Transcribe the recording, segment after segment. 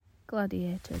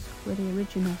Gladiators were the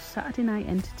original Saturday night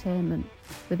entertainment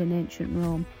within ancient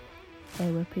Rome.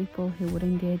 They were people who would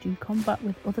engage in combat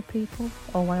with other people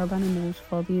or wild animals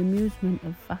for the amusement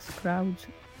of vast crowds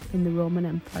in the Roman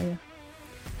Empire.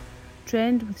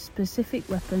 Trained with specific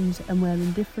weapons and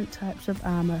wearing different types of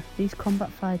armour, these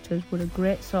combat fighters were a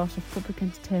great source of public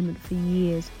entertainment for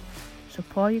years. So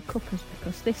pour your cuppers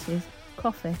because this is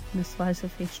Coffee and a Slice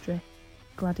of History.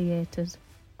 Gladiators.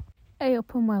 Hey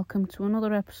up and welcome to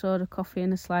another episode of Coffee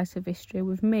and a Slice of History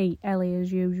with me, Ellie,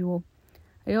 as usual.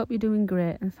 I hope you're doing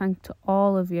great and thanks to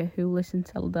all of you who listened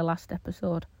to the last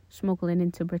episode, Smuggling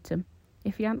into Britain.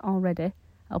 If you haven't already,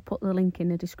 I'll put the link in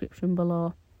the description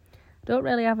below. I don't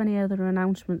really have any other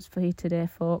announcements for you today,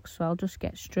 folks, so I'll just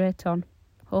get straight on.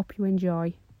 Hope you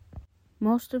enjoy.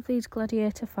 Most of these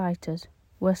gladiator fighters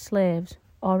were slaves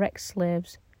or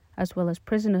ex-slaves, as well as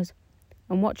prisoners,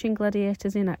 and watching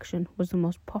gladiators in action was the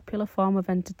most popular form of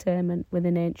entertainment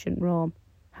within ancient Rome.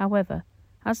 However,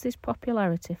 as this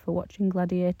popularity for watching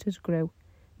gladiators grew,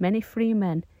 many free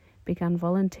men began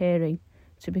volunteering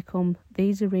to become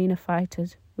these arena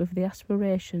fighters with the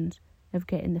aspirations of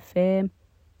getting the fame,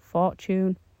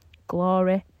 fortune,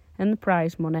 glory and the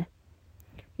prize money.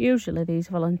 Usually these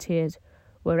volunteers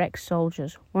were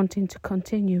ex-soldiers wanting to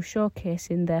continue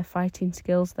showcasing their fighting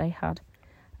skills they had,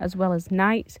 as well as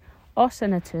knights or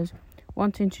senators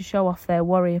wanting to show off their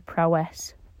warrior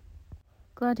prowess.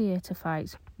 Gladiator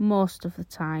fights, most of the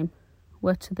time,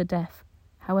 were to the death.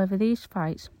 However, these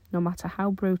fights, no matter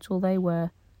how brutal they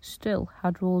were, still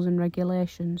had rules and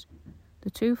regulations. The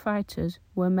two fighters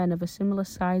were men of a similar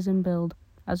size and build,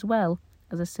 as well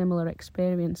as a similar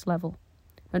experience level.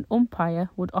 An umpire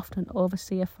would often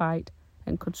oversee a fight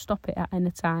and could stop it at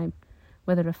any time,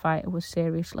 whether a fighter was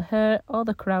seriously hurt or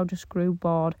the crowd just grew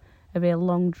bored of a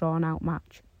long drawn-out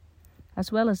match.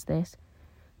 As well as this,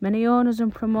 many owners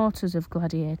and promoters of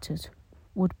gladiators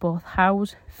would both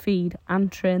house, feed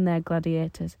and train their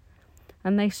gladiators,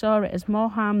 and they saw it as more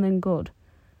harm than good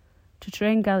to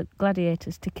train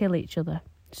gladiators to kill each other.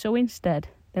 So instead,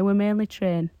 they were mainly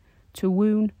trained to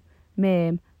wound,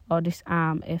 maim or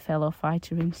disarm a fellow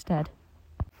fighter instead.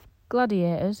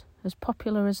 Gladiators, as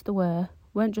popular as they were,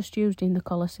 weren't just used in the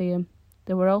Colosseum.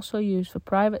 They were also used for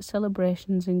private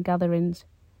celebrations and gatherings.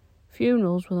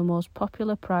 Funerals were the most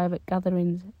popular private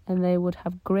gatherings, and they would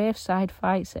have graveside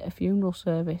fights at a funeral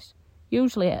service,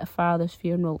 usually at a father's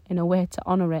funeral, in a way to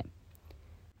honour it.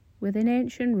 Within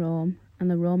ancient Rome and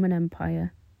the Roman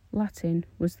Empire, Latin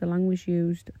was the language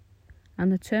used,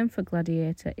 and the term for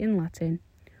gladiator in Latin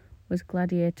was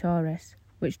gladiatores,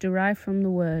 which derived from the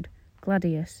word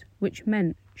gladius, which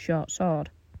meant short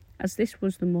sword, as this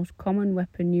was the most common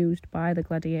weapon used by the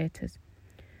gladiators.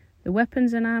 The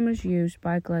weapons and armours used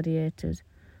by gladiators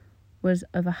was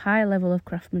of a high level of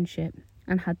craftsmanship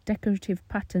and had decorative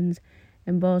patterns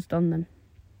embossed on them,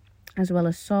 as well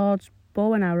as swords,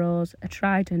 bow and arrows, a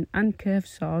trident and curved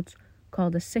swords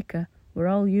called a sickle were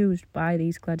all used by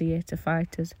these gladiator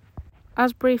fighters.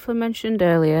 As briefly mentioned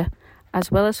earlier,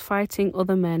 as well as fighting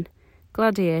other men,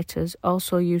 gladiators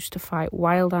also used to fight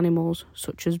wild animals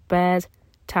such as bears,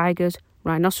 tigers,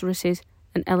 rhinoceroses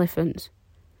and elephants.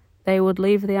 They would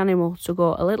leave the animal to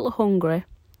go a little hungry,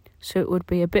 so it would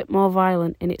be a bit more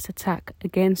violent in its attack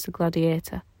against the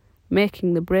gladiator,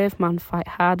 making the brave man fight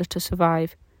harder to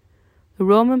survive. The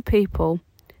Roman people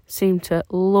seemed to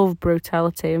love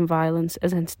brutality and violence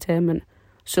as entertainment,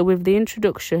 so with the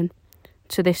introduction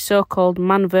to this so-called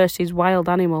man versus wild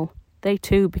animal, they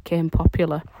too became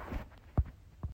popular.